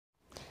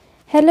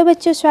Hello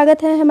बच्चों,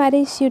 स्वागत है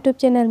हमारे इस यूट्यूब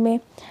चैनल में।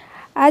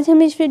 आज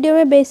हम इस वीडियो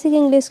में बेसिक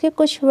इंग्लिश के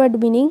कुछ वर्ड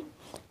मीनिंग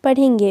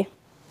पढ़ेंगे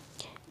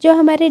जो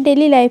हमारे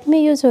डेली लाइफ में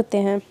यूज़ होते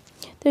हैं।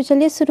 तो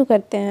चलिए शुरू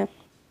करते हैं।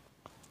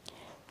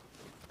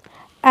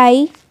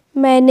 आई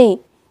मैंने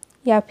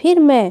या फिर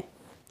मैं।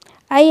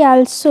 आई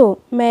आल्सो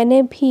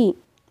मैंने भी।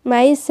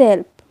 माई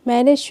सेल्फ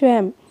मैंने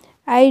स्वयं।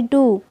 आई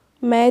डू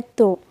मैं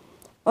तो।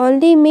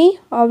 ओनली मी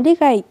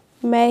ऑब्लिक आई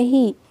मैं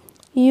ही।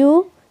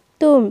 यू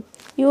तुम।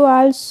 यू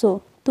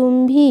आल्सो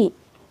तुम भी।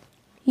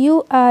 यू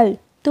ऑल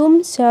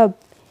तुम सब।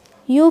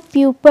 यू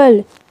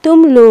पीपल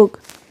तुम लोग।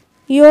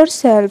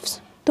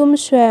 योरसेल्व्स तुम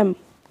स्वयं।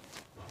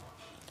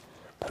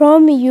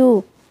 फ्रॉम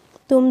यू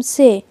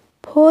तुमसे।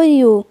 फॉर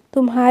यू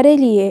तुम्हारे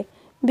लिए।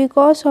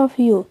 बिकॉज ऑफ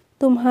यू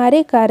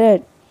तुम्हारे कारण।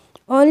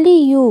 ओनली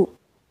यू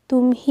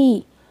तुम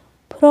ही।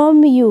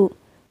 फ्रॉम यू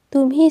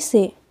तुम ही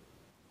से।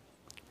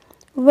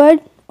 वर्ड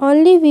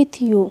ओनली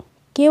विथ यू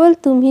केवल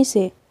तुम ही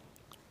से।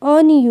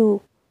 ऑन यू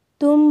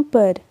तुम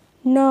पर।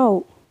 नाउ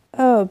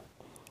अब।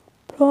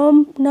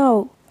 फ्रॉम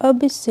नाउ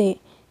अब से।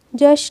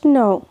 जस्ट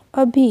नाउ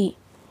अभी।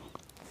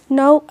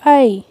 नाउ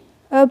आई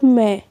अब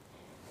मैं।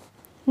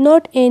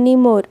 नॉट एनी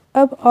मोर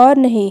अब और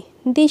नहीं।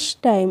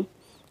 दिस टाइम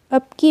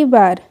अब की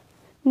बार।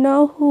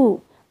 नाउ हु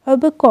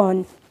अब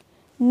कौन।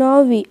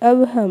 नाउ वी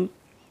अब हम।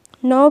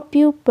 नाउ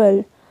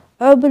पीपल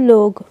अब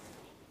लोग।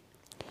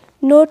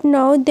 नॉट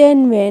नाउ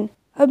देन व्हेन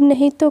अब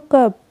नहीं तो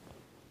कब।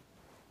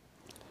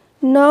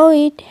 नाउ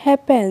इट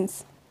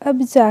हैपेंस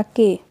अब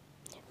जाके।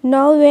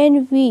 नाउ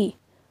व्हेन वी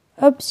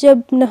अब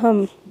जब न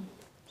हम।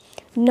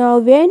 नाउ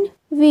व्हेन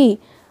वी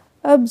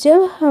अब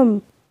जब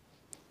हम।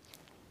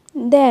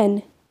 देन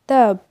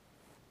तब।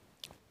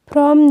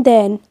 फ्रॉम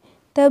देन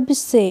तब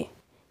से।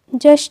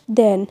 जस्ट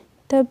देन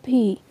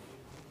तभी।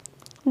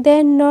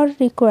 देन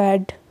नॉट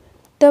रिक्वायर्ड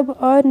तब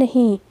और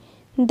नहीं।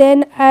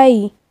 देन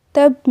आई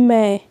तब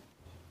मैं।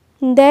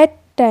 दैट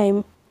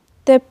टाइम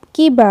तब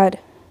की बार।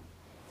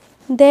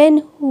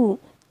 देन हु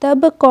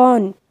तब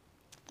कौन।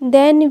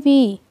 देन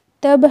वी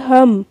तब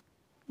हम।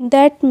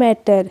 दैट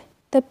मैटर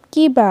तब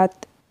की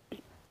बात।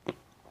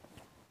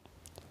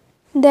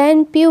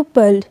 देन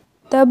पीपल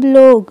तब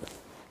लोग।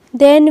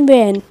 देन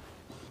व्हेन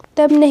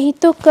तब नहीं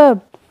तो कब।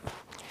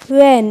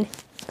 व्हेन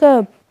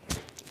कब।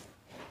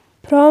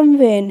 फ्रॉम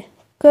व्हेन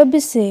कब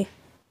से।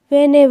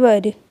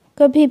 व्हेनेवर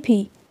कभी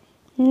भी।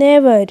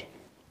 नेवर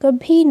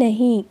कभी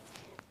नहीं।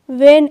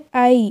 व्हेन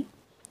आई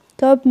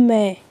कब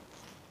मैं।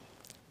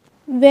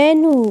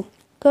 व्हेन हु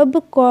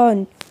कब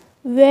कौन।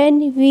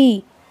 व्हेन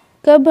वी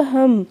कब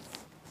हम।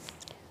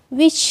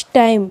 विच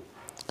टाइम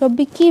कब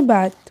की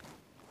बात।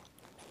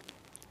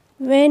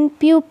 व्हेन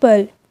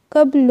पीपल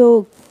कब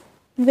लोग।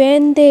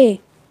 व्हेन दे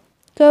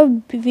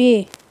कब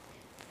वे।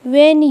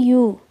 व्हेन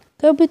यू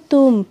कब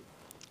तुम।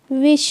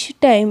 विच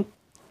टाइम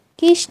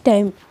किस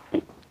टाइम।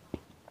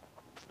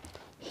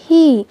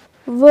 ही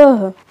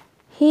वह।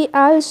 ही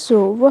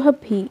आल्सो वह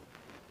भी।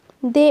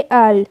 दे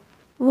आल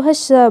वह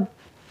सब।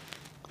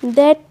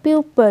 दैट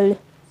पीपल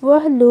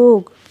वह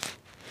लोग।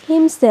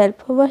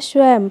 हिमसेल्फ वह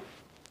स्वयं।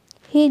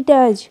 ही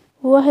डज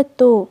वह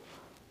तो।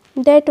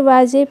 दैट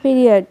वाज ए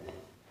पीरियड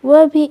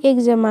वह भी एक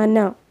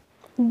ज़माना।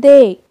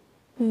 दे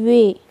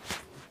वे।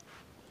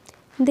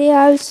 दे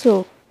आल्सो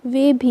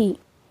वे भी।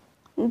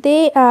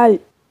 दे आल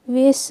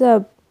वे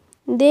सब।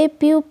 दे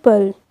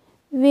पीपल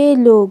वे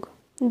लोग।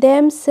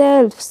 देम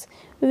सेल्व्स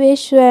वे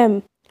स्वयं।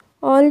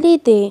 Only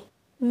they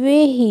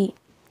way he.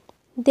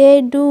 They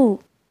do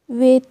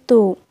वे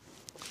तो।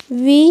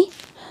 वी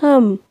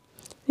हम।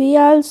 वी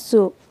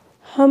आल्सो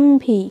हम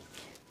भी।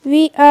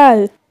 वी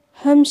आल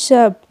हम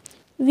सब।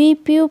 वी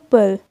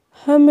पीपल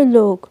हम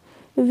लोग।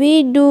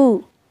 वी डू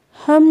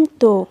हम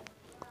तो।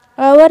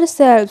 आवर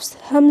सेल्व्स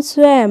हम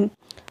स्वयं।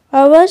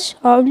 अवर्स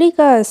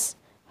ऑब्लिक अस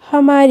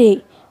हमारे।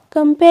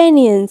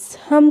 कंपेनियंस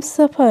हम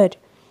सफ़र।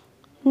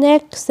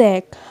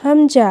 नेक्सैक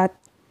हम जात।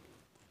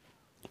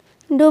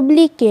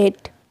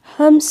 डुप्लीकेट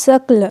हम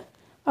शक्ल।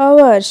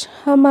 अवर्स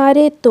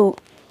हमारे तो।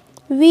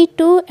 We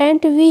to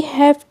and we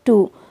have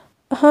to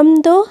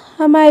हम दो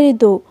हमारे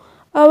दो।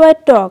 आवर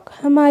टॉक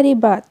हमारी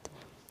बात।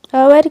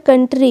 आवर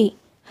कंट्री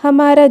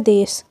हमारा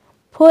देश।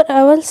 फॉर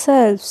आवर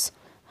सेल्व्स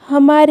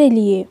हमारे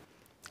लिए।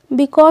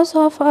 बिकॉज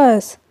ऑफ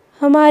अस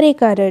हमारे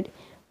कारण।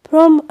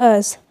 फ्रॉम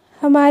अस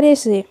हमारे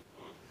से।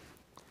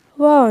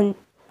 वन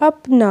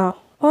अपना।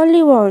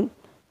 ओनली वन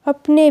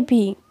अपने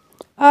भी।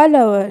 ऑल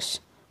आवर्स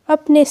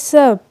अपने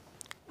सब।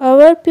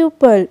 आवर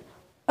पीपल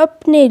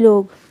अपने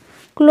लोग।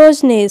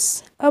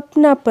 क्लोजनेस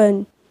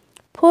अपनापन।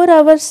 फॉर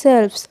आवर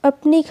सेल्व्स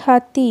अपनी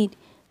खातिर।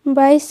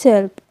 बाय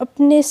सेल्फ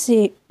अपने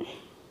से।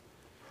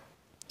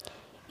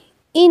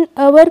 इन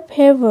आवर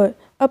फेवर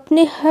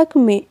अपने हक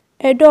में।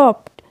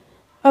 एडॉप्ट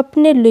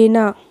अपने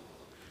लेना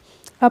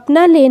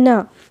अपना लेना।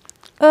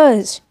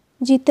 अस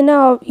जितना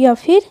या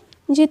फिर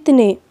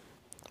जितने।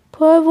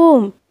 फॉर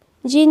वूम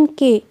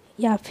जिनके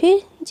या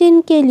फिर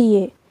जिनके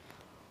लिए।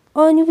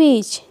 ऑन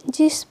विच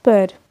जिस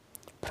पर।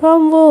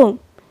 फ्रॉम वूम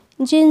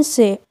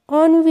जिनसे।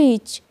 ऑन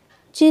विच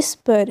जिस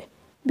पर।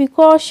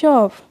 बिकॉज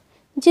ऑफ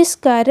जिस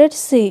कारण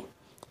से।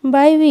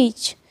 बाय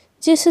विच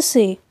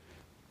जिससे।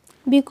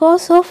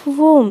 बिकॉज ऑफ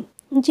वोम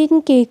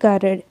जिनके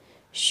कारण,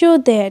 शो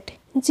दैट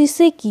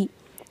जिसे कि,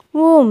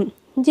 वोम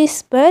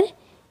जिस पर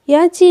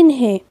या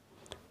जिन्हें,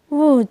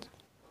 वो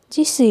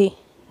जिसे,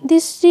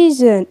 दिस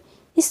रीज़न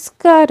इस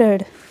कारण,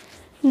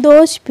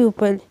 दोज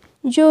पीपल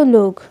जो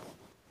लोग।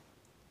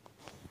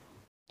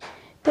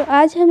 तो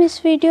आज हम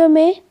इस वीडियो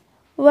में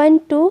 1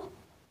 to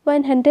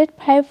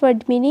 105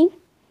 वर्ड मीनिंग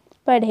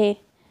पढ़े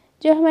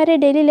जो हमारे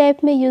डेली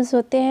लाइफ में यूज़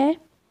होते हैं।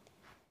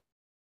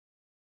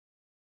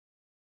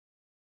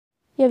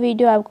 यह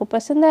वीडियो आपको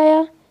पसंद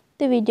आया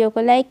तो वीडियो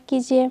को लाइक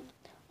कीजिए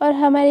और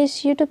हमारे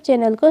इस यूट्यूब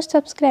चैनल को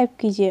सब्सक्राइब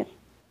कीजिए।